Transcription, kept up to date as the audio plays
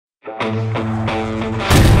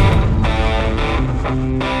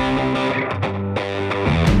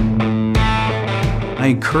I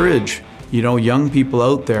encourage, young people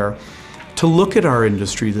out there to look at our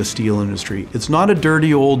industry, the steel industry. It's not a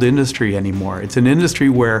dirty old industry anymore. It's an industry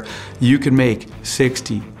where you can make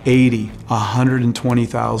 $60,000, $80,000,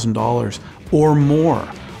 $120,000 or more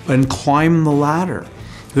and climb the ladder.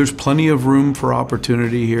 There's plenty of room for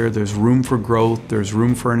opportunity here. There's room for growth. There's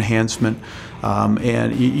room for enhancement.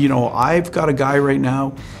 I've got a guy right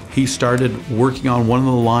now. He started working on one of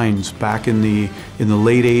the lines back in the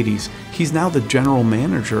late 80s. He's now the general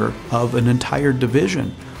manager of an entire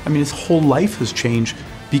division. I mean, his whole life has changed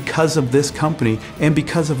because of this company and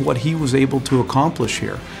because of what he was able to accomplish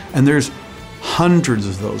here. And there's hundreds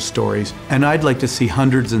of those stories, and I'd like to see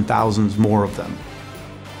hundreds and thousands more of them.